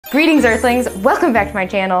Greetings Earthlings, welcome back to my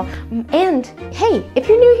channel. And hey, if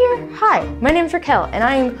you're new here, hi, my name's Raquel and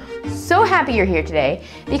I'm so happy you're here today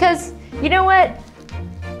because you know what?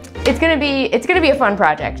 It's gonna be a fun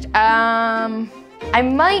project. I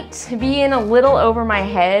might be in a little over my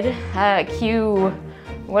head.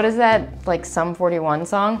 What is that, like Sum 41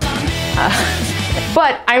 song?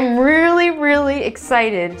 But I'm really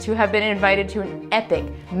excited to have been invited to an epic,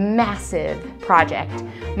 massive project.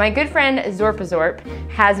 My good friend Zorp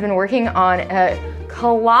has been working on a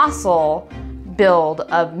colossal build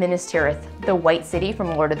of Minas Tirith, the White City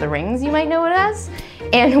from Lord of the Rings, you might know it as.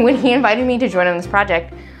 And when he invited me to join on this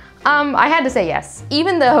project, I had to say yes,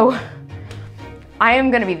 even though I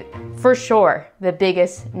am gonna be, for sure, the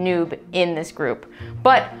biggest noob in this group.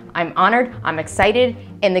 But I'm honored, I'm excited,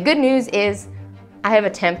 and the good news is I have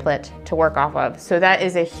a template to work off of, so that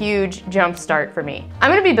is a huge jump start for me.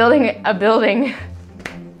 I'm gonna be building a building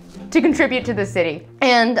to contribute to the city.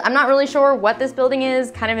 And I'm not really sure what this building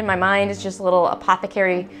is, kind of in my mind, it's just a little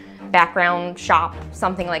apothecary background shop,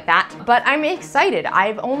 something like that. But I'm excited.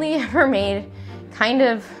 I've only ever made kind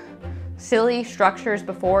of silly structures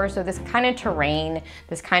before, so this kind of terrain,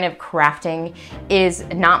 this kind of crafting is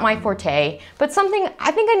not my forte, but something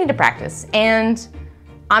I think I need to practice, and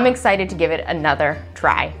I'm excited to give it another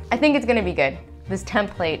try. I think it's gonna be good. This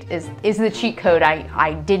template is the cheat code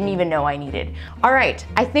I didn't even know I needed. All right,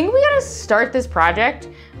 I think we gotta start this project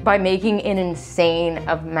by making an insane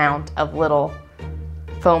amount of little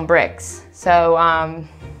foam bricks. So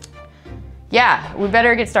yeah, we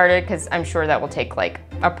better get started because I'm sure that will take like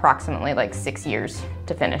approximately like 6 years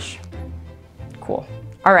to finish. Cool.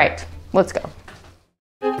 All right, let's go.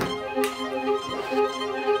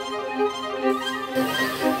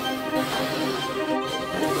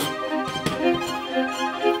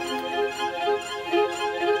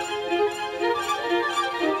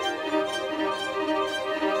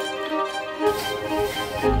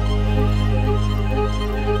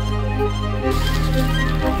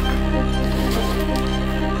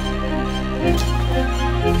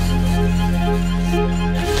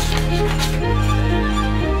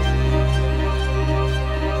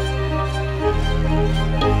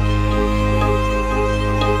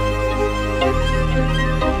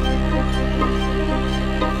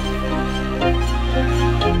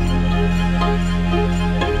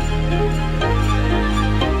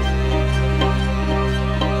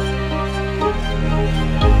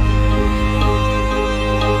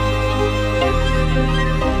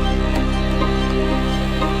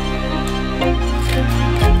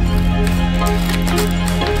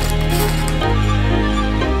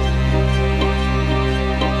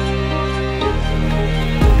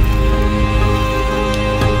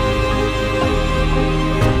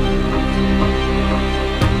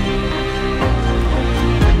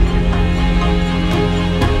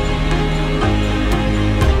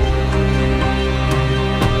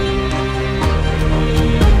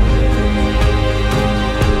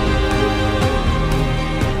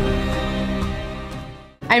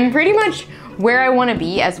 I'm pretty much where I want to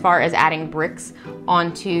be as far as adding bricks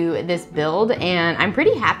onto this build, and I'm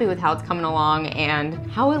pretty happy with how it's coming along and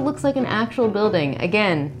how it looks like an actual building.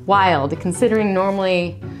 Again, wild, considering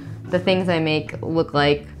normally the things I make look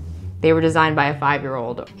like they were designed by a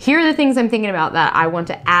 5-year-old. Here are the things I'm thinking about that I want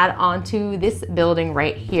to add onto this building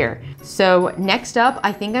right here. So next up,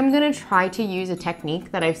 I think I'm gonna try to use a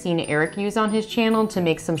technique that I've seen Eric use on his channel to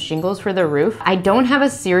make some shingles for the roof. I don't have a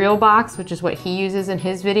cereal box, which is what he uses in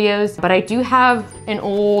his videos, but I do have an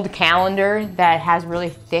old calendar that has really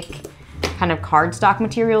thick kind of cardstock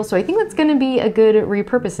material. So I think that's gonna be a good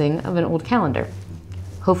repurposing of an old calendar.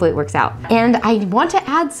 Hopefully it works out. And I want to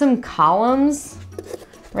add some columns.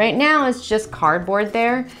 Right now it's just cardboard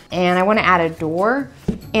there, and I want to add a door,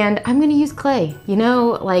 and I'm gonna use clay. You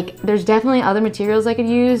know, like there's definitely other materials I could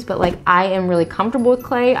use, but like I am really comfortable with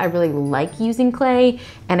clay. I really like using clay,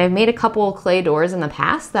 and I've made a couple clay doors in the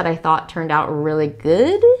past that I thought turned out really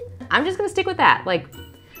good. I'm just gonna stick with that. Like,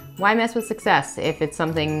 why mess with success if it's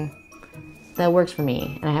something that works for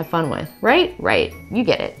me and I have fun with, right? Right, you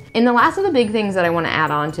get it. And the last of the big things that I want to add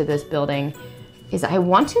on to this building is I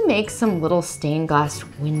want to make some little stained glass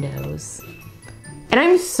windows. And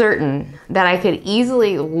I'm certain that I could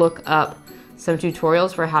easily look up some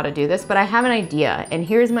tutorials for how to do this, but I have an idea, and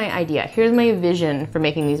here's my idea. Here's my vision for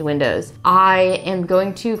making these windows. I am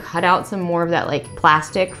going to cut out some more of that like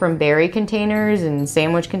plastic from berry containers and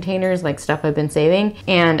sandwich containers, like stuff I've been saving,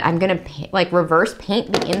 and I'm gonna like reverse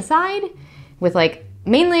paint the inside with like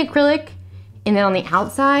mainly acrylic. And then on the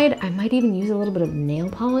outside, I might even use a little bit of nail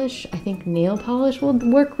polish. I think nail polish will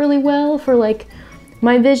work really well for like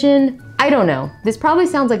my vision. I don't know. This probably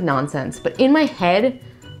sounds like nonsense, but in my head,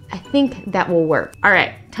 I think that will work. All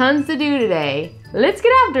right, tons to do today. Let's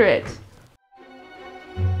get after it.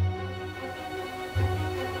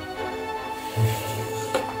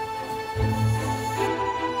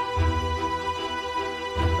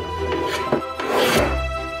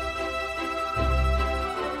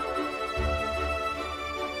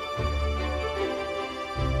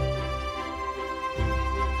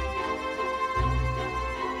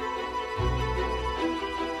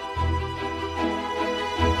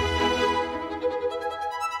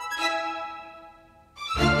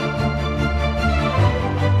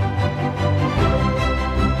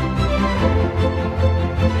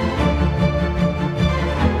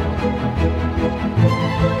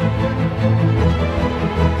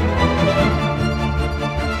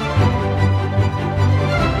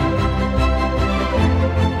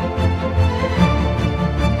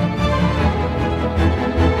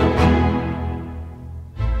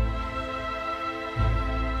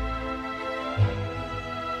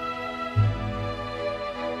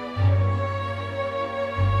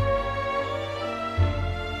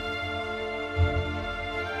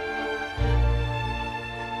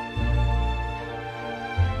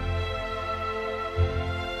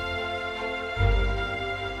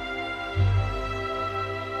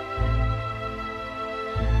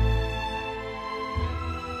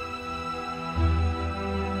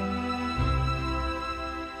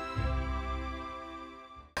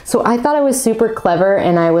 So I thought I was super clever,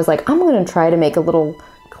 and I was like, I'm gonna try to make a little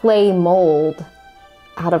clay mold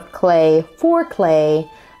out of clay for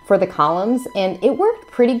the columns, and it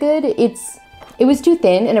worked pretty good. It was too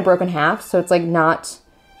thin and it broke in half, so it's like not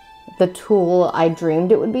the tool I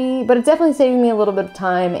dreamed it would be, but it's definitely saving me a little bit of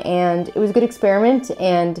time, and it was a good experiment,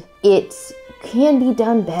 and it can be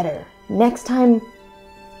done better. Next time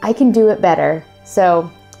I can do it better.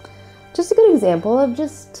 So just a good example of you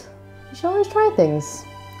should always try things.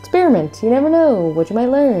 Experiment, you never know what you might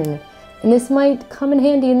learn. And this might come in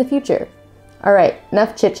handy in the future. All right,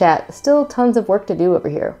 enough chit chat. Still tons of work to do over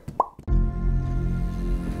here.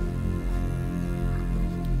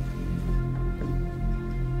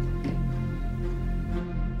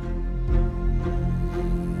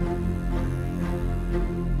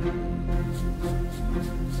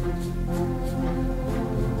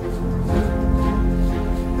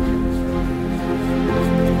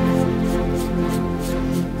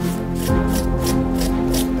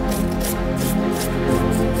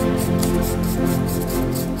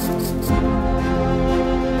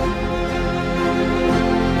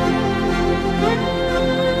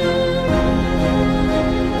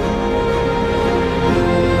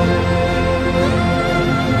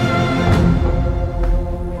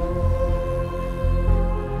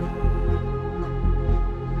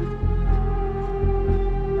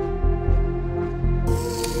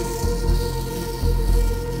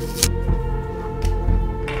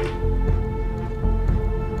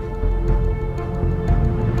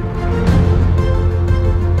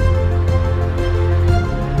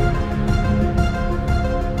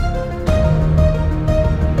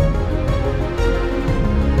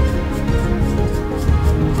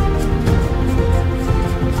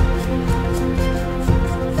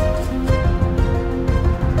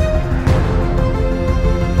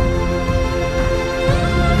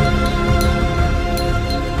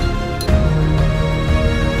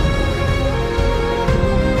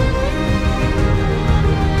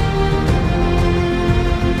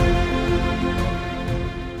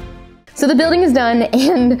 So the building is done,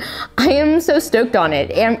 and I am so stoked on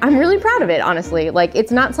it, and I'm really proud of it, honestly. Like,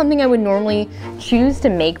 it's not something I would normally choose to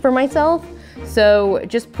make for myself, so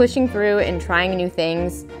just pushing through and trying new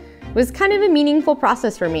things was kind of a meaningful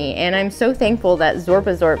process for me, and I'm so thankful that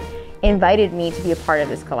Zorp invited me to be a part of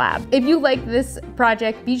this collab. If you like this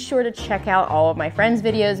project, be sure to check out all of my friends'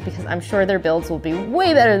 videos, because I'm sure their builds will be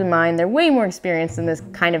way better than mine. They're way more experienced in this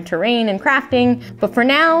kind of terrain and crafting. But for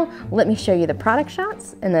now, let me show you the product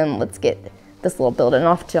shots, and then let's get this little building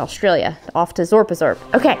off to Australia, off to Zorp.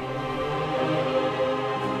 Okay.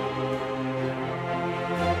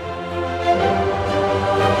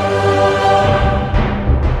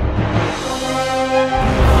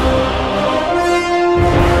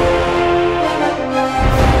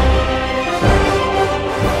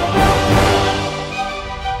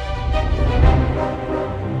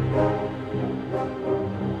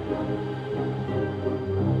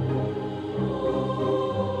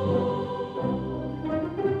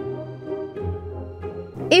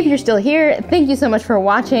 If you're still here, thank you so much for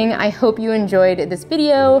watching. I hope you enjoyed this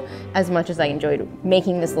video as much as I enjoyed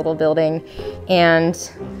making this little building. And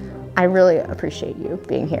I really appreciate you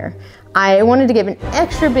being here. I wanted to give an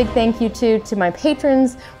extra big thank you to my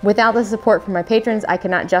patrons. Without the support from my patrons, I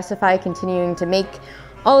cannot justify continuing to make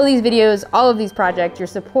all of these videos, all of these projects. Your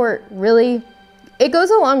support really, it goes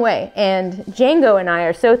a long way. And Django and I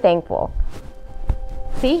are so thankful.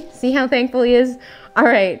 See how thankful he is? All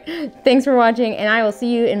right, thanks for watching, and I will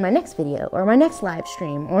see you in my next video, or my next live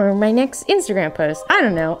stream, or my next Instagram post. I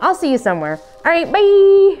don't know, I'll see you somewhere. All right,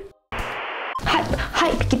 bye.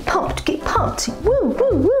 Hype, get pumped, woo,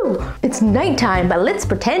 woo, woo. It's nighttime, but let's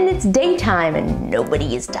pretend it's daytime and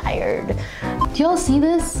nobody is tired. Do y'all see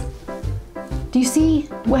this? Do you see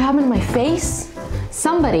what happened to my face?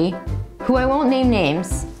 Somebody, who I won't name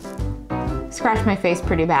names, scratched my face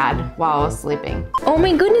pretty bad while I was sleeping. Oh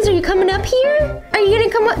my goodness, are you coming up here? Are you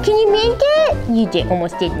gonna come up? Can you make it? You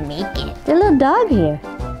almost didn't make it. The little dog here.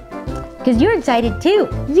 Because you're excited too.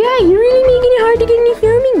 Yeah, you're really making it hard to get any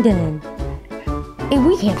filming done. And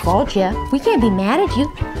we can't fault you. We can't be mad at you.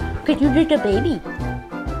 Because you're just a baby.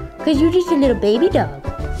 Because you're just a little baby dog.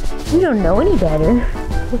 We don't know any better.